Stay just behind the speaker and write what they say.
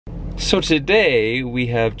So today we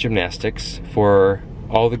have gymnastics for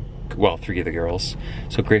all the, well, 3 of the girls.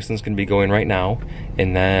 So Graceland's gonna be going right now,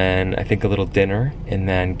 and then I think a little dinner, and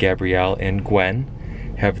then Gabrielle and Gwen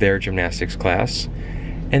have their gymnastics class.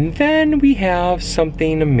 And then we have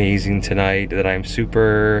something amazing tonight that I'm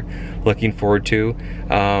super looking forward to.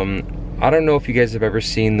 I don't know if you guys have ever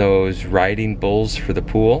seen those riding bulls for the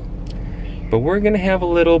pool, but we're gonna have a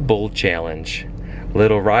little bull challenge.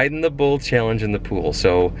 Little riding the bull challenge in the pool.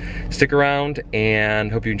 So stick around and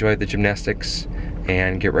hope you enjoy the gymnastics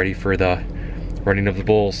and get ready for the running of the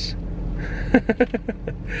bulls. All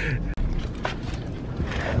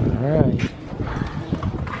right.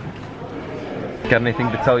 Got anything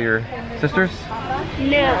to tell your sisters?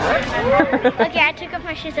 No. Okay, I took off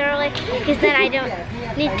my shoes early because then I don't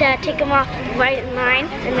need to take them off right in line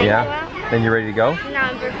and then go out. Then you're ready to go?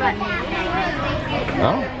 Now I'm barefoot.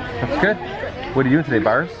 Oh, that's good. What are you doing today,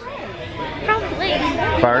 bars? Probably.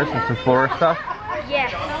 Bars and some floor stuff?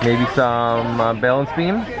 Yes. Maybe some balance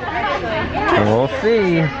beam? We'll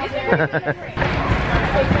see.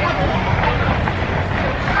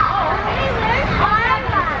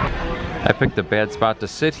 I picked a bad spot to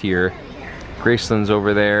sit here. Graceland's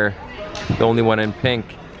over there, the only one in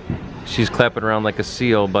pink. She's clapping around like a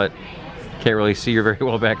seal, but can't really see her very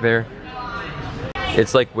well back there.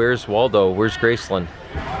 It's like, where's Waldo? Where's Graceland?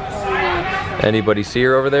 Anybody see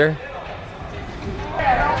her over there?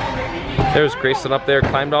 There's Graceland up there,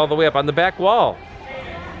 climbed all the way up on the back wall.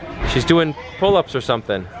 She's doing pull-ups or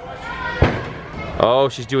something. Oh,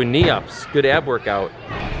 she's doing knee-ups. Good ab workout.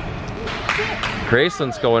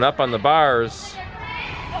 Graceland's going up on the bars.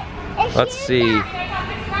 Let's see.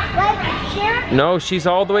 No, she's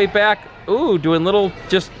all the way back. Ooh, doing little,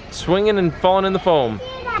 just swinging and falling in the foam.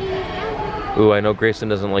 Ooh, I know Graceland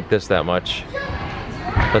doesn't like this that much.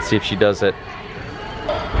 Let's see if she does it.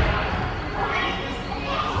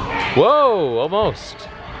 Whoa, almost.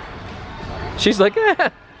 She's like, eh.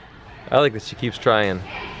 I like that she keeps trying.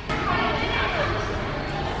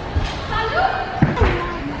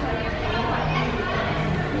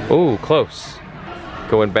 Ooh, close.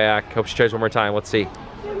 Going back. Hope she tries one more time. Let's see.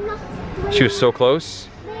 She was so close.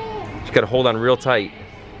 She's got to hold on real tight.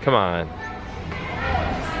 Come on.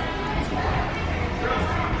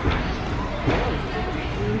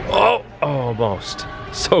 Oh, almost.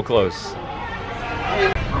 So close.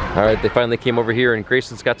 All right, they finally came over here and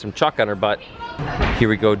Graceland's got some chalk on her butt. Here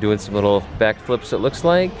we go, doing some little back flips, it looks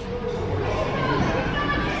like.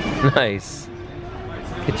 Nice.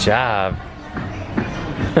 Good job.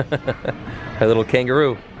 A little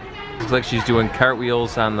kangaroo. Looks like she's doing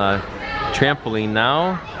cartwheels on the trampoline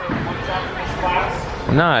now.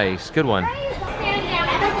 Nice, good one.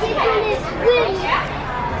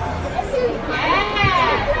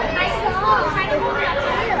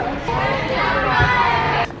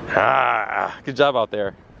 Ah, good job out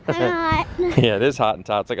there. Hot. Yeah, it is hot and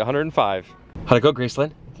hot. It's like 105. How'd it go,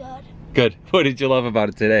 Graceland? Good. Good. What did you love about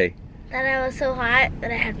it today? That I was so hot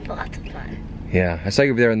that I had lots of fun. Yeah, I saw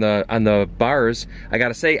you over there on the bars. I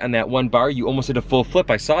gotta say, on that one bar, you almost did a full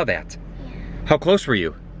flip. I saw that. Yeah. How close were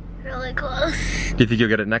you? Really close. Do you think you'll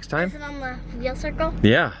get it next time? Is it on the wheel circle?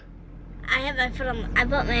 Yeah. I have my foot on. I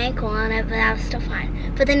put my ankle on it, but I was still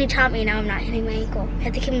fine. But then you taught me. Now I'm not hitting my ankle. I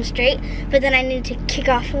have to keep them straight. But then I need to kick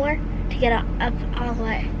off more to get up all the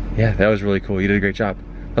way. Yeah, that was really cool. You did a great job.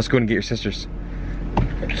 Let's go and get your sisters.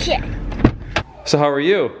 Okay. So how are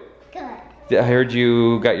you? Good. I heard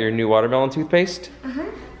you got your new watermelon toothpaste.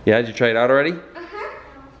 Yeah, did you try it out already?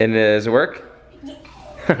 And does it work? Yes.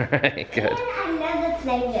 Alright, good. I love the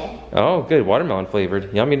flavor. Oh, good. Watermelon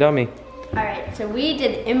flavored. Yummy dummy. Alright, so we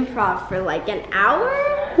did improv for like an hour.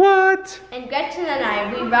 What? And Gretchen and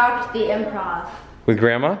I, we rocked the improv. With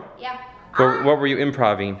Grandma? Yeah. What were you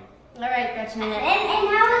improving? Alright, Gretchen. And I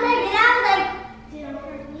was like,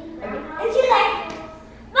 and she's like,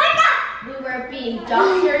 my God! We were being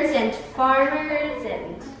doctors and farmers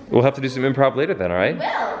and... We'll have to do some improv later then, alright?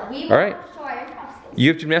 We will. Alright. Show our improv skills. You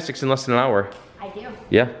have gymnastics in less than an hour. I do.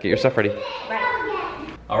 Yeah, get your stuff ready. Right.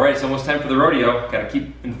 Alright, it's almost time for the rodeo. Gotta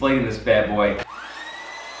keep inflating this bad boy.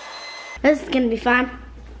 This is gonna be fun.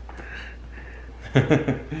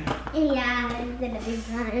 Yeah, it's gonna be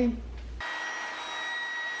fun.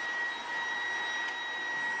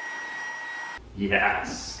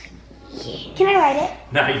 Yes. Can I ride it?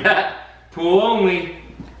 Not yet. Pool only.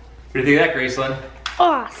 What do you think of that, Graceland?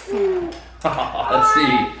 Awesome. Let's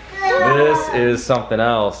see. This is something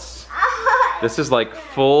else. This is like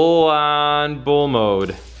full on bull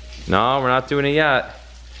mode. No, we're not doing it yet.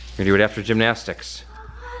 We're gonna do it after gymnastics.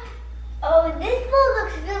 Oh, this bull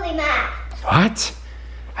looks really mad. What?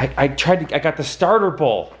 I got the starter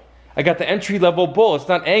bull. I got the entry-level bull. It's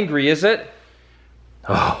not angry, is it?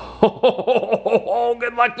 Oh,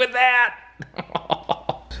 good luck with that.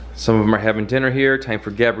 Some of them are having dinner here. Time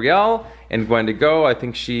for Gabrielle and Gwen to go. I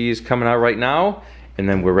think she's coming out right now. And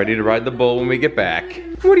then we're ready to ride the bull when we get back.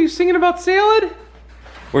 What are you singing about, salad?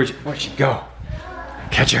 Where'd she go?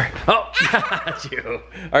 Catch her. Oh, got you. All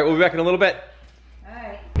right, we'll be back in a little bit. All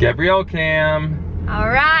right. Gabrielle cam. All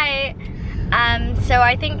right. So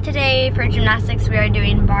I think today for gymnastics we are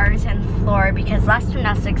doing bars and floor because last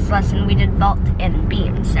gymnastics lesson we did vault and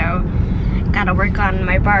beam. So gotta work on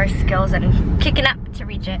my bar skills and kicking up to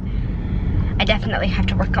reach it. I definitely have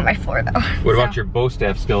to work on my floor though. What about your bow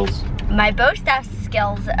staff skills? My bow staff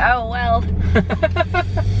skills, oh well.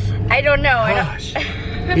 I don't know. Gosh,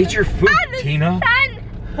 eat your food, Tina.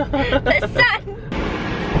 The sun.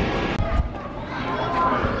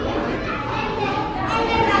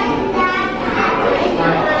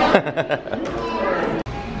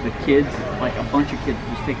 The kids, like a bunch of kids,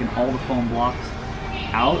 just taking all the foam blocks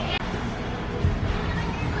out.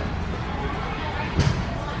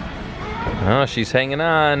 Oh, she's hanging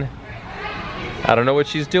on. I don't know what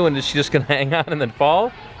she's doing. Is she just gonna hang on and then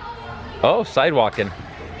fall? Oh, sidewalking.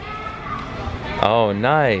 Oh,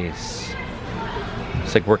 nice.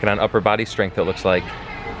 It's like working on upper body strength, it looks like.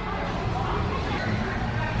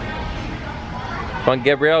 Come on,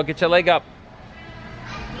 Gabrielle, get your leg up.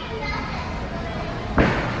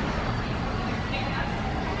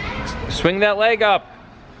 Swing that leg up.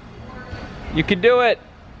 You can do it.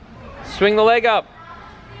 Swing the leg up.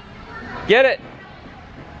 Get it.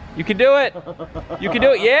 You can do it. You can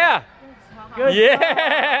do it. Yeah. Good.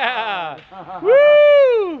 Yeah.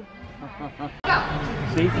 Woo.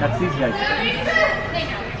 See, that's these guys.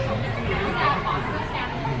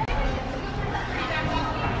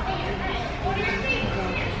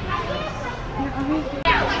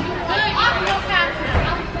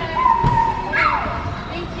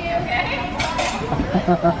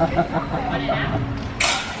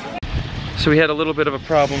 So we had a little bit of a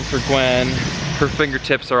problem for Gwen. Her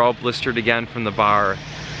fingertips are all blistered again from the bar.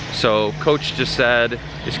 So coach just said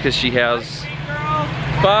it's because she has,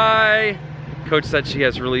 bye. Coach said she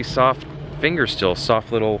has really soft fingers still,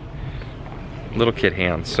 soft little kid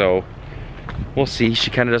hands. So we'll see. She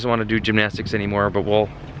kind of doesn't want to do gymnastics anymore, but we'll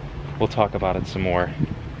talk about it some more.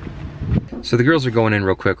 So the girls are going in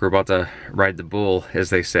real quick. We're about to ride the bull, as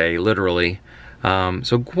they say, literally.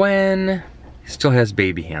 So Gwen still has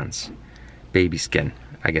baby hands, baby skin,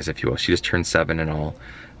 I guess if you will. She just turned 7 and all.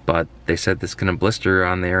 But they said this is gonna blister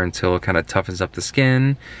on there until it kind of toughens up the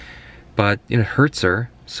skin. But you know, it hurts her,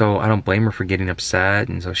 so I don't blame her for getting upset.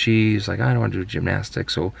 And so she's like, I don't want to do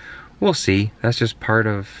gymnastics. So we'll see. That's just part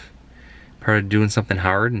of doing something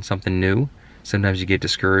hard and something new. Sometimes you get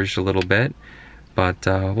discouraged a little bit, but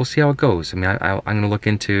we'll see how it goes. I mean, I'm gonna look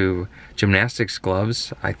into gymnastics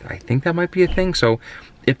gloves. I think that might be a thing. So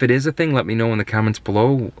if it is a thing, let me know in the comments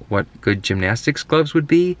below what good gymnastics gloves would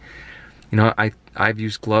be. You know, I've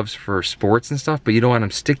used gloves for sports and stuff, but you don't want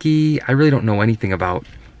them sticky. I really don't know anything about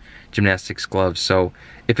gymnastics gloves. So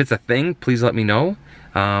if it's a thing, please let me know.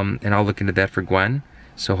 And I'll look into that for Gwen.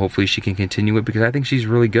 So hopefully she can continue it because I think she's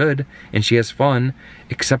really good and she has fun,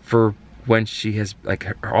 except for when she has, like,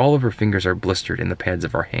 all of her fingers are blistered in the pads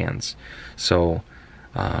of her hands. So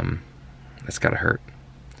that's gotta hurt.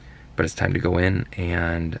 But it's time to go in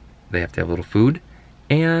and they have to have a little food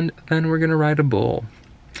and then we're gonna ride a bull.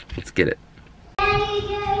 Let's get it.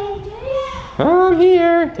 I'm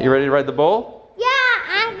here. You ready to ride the bull? Yeah,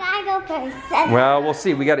 I go first. Well, we'll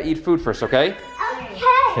see. We gotta eat food first, okay? Okay.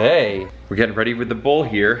 Okay. We're getting ready with the bull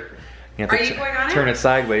here. You have to going on it? turn it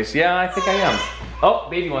sideways. Yeah, I think I am. Oh,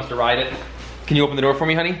 baby wants to ride it. Can you open the door for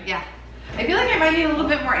me, honey? Yeah. I feel like I might need a little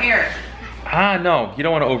bit more air. Ah, no. You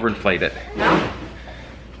don't want to overinflate it. No?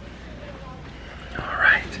 All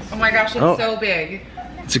right. Oh my gosh, it's so big.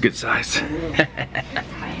 It's a good size. It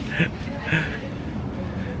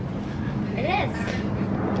is.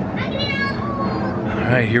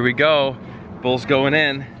 All right, here we go. Bull's going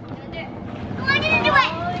in. I want you to do it.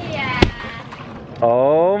 Yeah.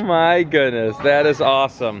 Oh my goodness, that is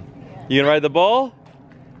awesome. You gonna ride the bull?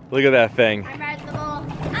 Look at that thing. I'm riding the ball.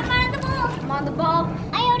 I'm riding the ball. I'm on the ball.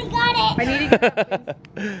 I already got it. I need to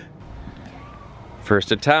get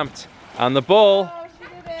First attempt on the bull.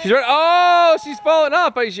 She's right. Oh, she's falling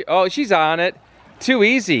off. Oh, she's on it. Too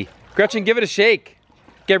easy. Gretchen, give it a shake.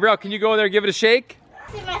 Gabrielle, can you go in there and give it a shake?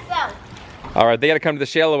 See myself. All right, they got to come to the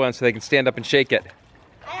shallow end so they can stand up and shake it.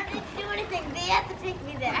 I don't need to do anything. They have to take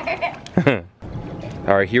me there.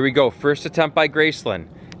 All right, here we go. First attempt by Gracelyn.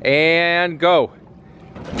 And go.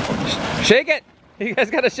 Shake it. You guys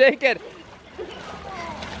got to shake it.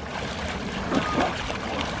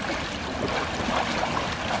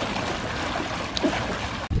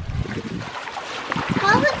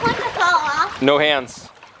 No hands.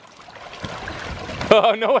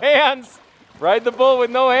 Oh, no hands. Ride the bull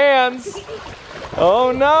with no hands.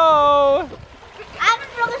 Oh no. I have a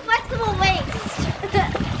really flexible waist.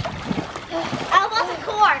 I want the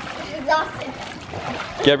core. It's exhausting.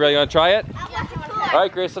 Gabrielle, you want to try it? I want the core. All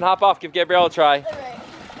right, Grayson, hop off. Give Gabrielle a try.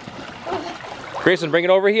 Grayson, bring it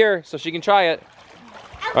over here so she can try it.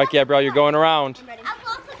 All right, Gabrielle, you're going around. I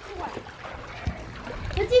want the core.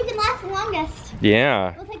 Let's see who can last the longest.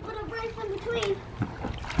 Yeah. We'll take little breaks in between.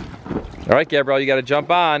 All right, Gabrielle, you got to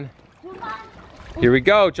jump on. Move on. Here we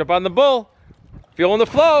go. Jump on the bull. Feeling the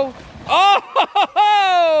flow. Oh!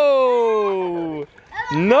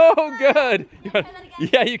 No good.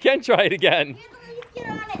 Yeah, you can try it again. Get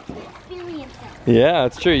on it to experience it. Yeah,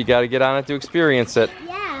 it's true. You got to get on it to experience it.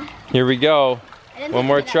 Yeah. Here we go. One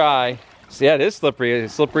more try. So yeah, it is slippery.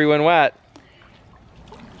 It's slippery when wet.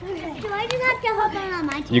 Do I just have to hop on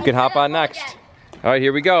my You can hop on next. All right,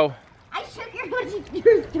 here we go. I shook your hoodie.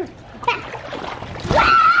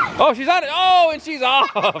 Oh, she's on it. Oh, and she's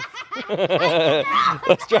off.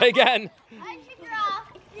 Let's try again. I shook her off.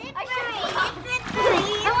 I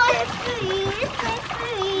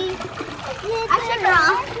shook her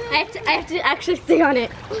off. I have to actually stay on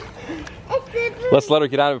it. Let's let her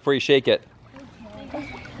get on it before you shake it.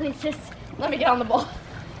 Please just let me get on the ball.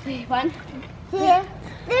 Wait, 1, 2, 3.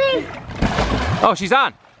 Oh, she's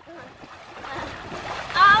on.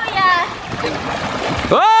 Oh yeah.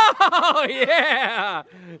 Oh, yeah.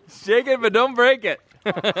 Shake it, but don't break it.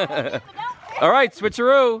 All right,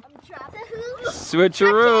 switcheroo.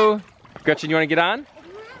 Switcheroo. Gretchen, you want to get on?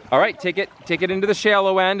 All right, take it into the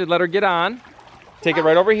shallow end and let her get on. Take it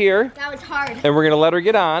right over here. That was hard. And we're gonna let her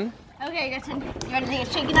get on. Okay, Gretchen, you want to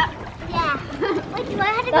shake it up? Yeah. Wait, do I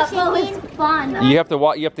have to That be ball shaking? is fun. You have to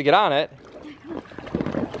walk. You have to get on it.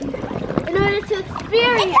 In order to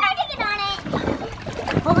experience. It's hard to get on it.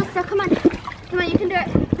 Hold on, so come on. Come on, you can do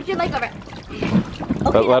it. Put your leg over it.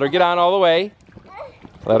 But let her get on all the way.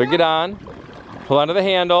 Let her get on. Pull onto the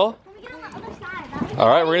handle. Let me get on the other side. All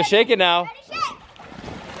right, we're gonna shake it now. Ready,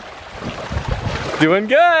 shake. Doing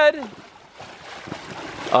good.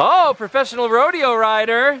 Oh, professional rodeo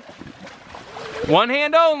rider. One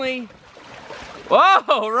hand only.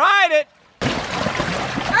 Whoa, ride it.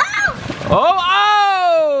 Oh,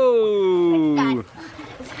 oh!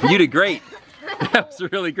 You did great. That was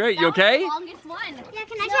really great. You okay? That was the longest one. Yeah,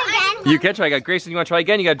 can I try again? You can try. Grayson, you want to try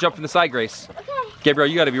again? You got to jump from the side, Grace. Okay. Gabrielle,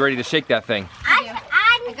 you got to be ready to shake that thing.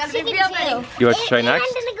 I'm gotta be shaking real too. ready. You want to try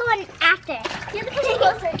next? I'm gonna go in after. You have to push it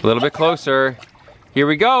closer. A little bit closer. Here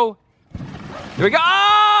we go. Here we go.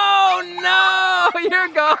 Oh no! You're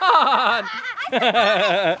gone.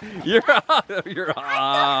 You're off. You're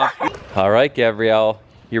off. All right, Gabrielle.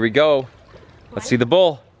 Here we go. Let's see the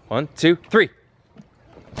bull. 1, 2, 3.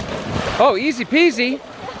 Oh, easy peasy.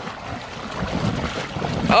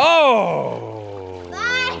 Oh.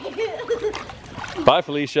 Bye. Bye,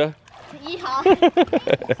 Felicia. Yeehaw. Let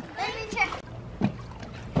me check.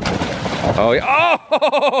 Oh, yeah.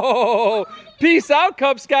 Oh! Peace out,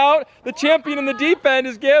 Cub Scout. The champion in the deep end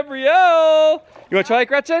is Gabrielle. You want to try it,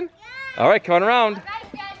 Gretchen? Yeah. All right, come on around. All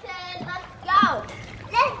right, Gretchen, let's go.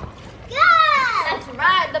 Let's go. Let's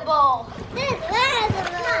ride the bull. Let's ride the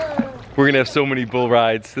bull. We're going to have so many bull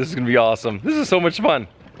rides. This is going to be awesome. This is so much fun.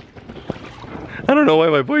 I don't know why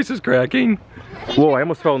my voice is cracking. Whoa, I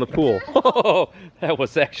almost fell in the pool. Oh, that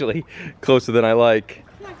was actually closer than I like.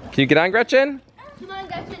 Can you get on, Gretchen? Come on,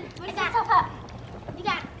 Gretchen. Put yourself up. You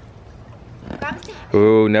got it. Grab a stick.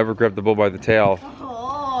 Ooh, never grab the bull by the tail.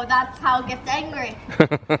 Oh, that's how it gets angry.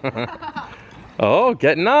 Oh,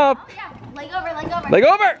 getting up. Yeah, leg over, leg over. Leg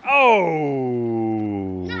over.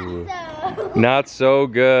 Oh. So. Not so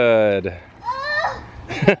good. Oh.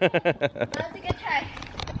 That was a good try.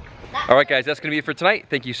 All right, guys, that's going to be it for tonight.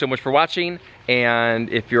 Thank you so much for watching. And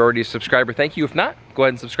if you're already a subscriber, thank you. If not, go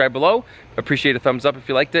ahead and subscribe below. Appreciate a thumbs up if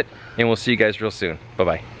you liked it. And we'll see you guys real soon.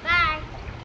 Bye-bye. Bye.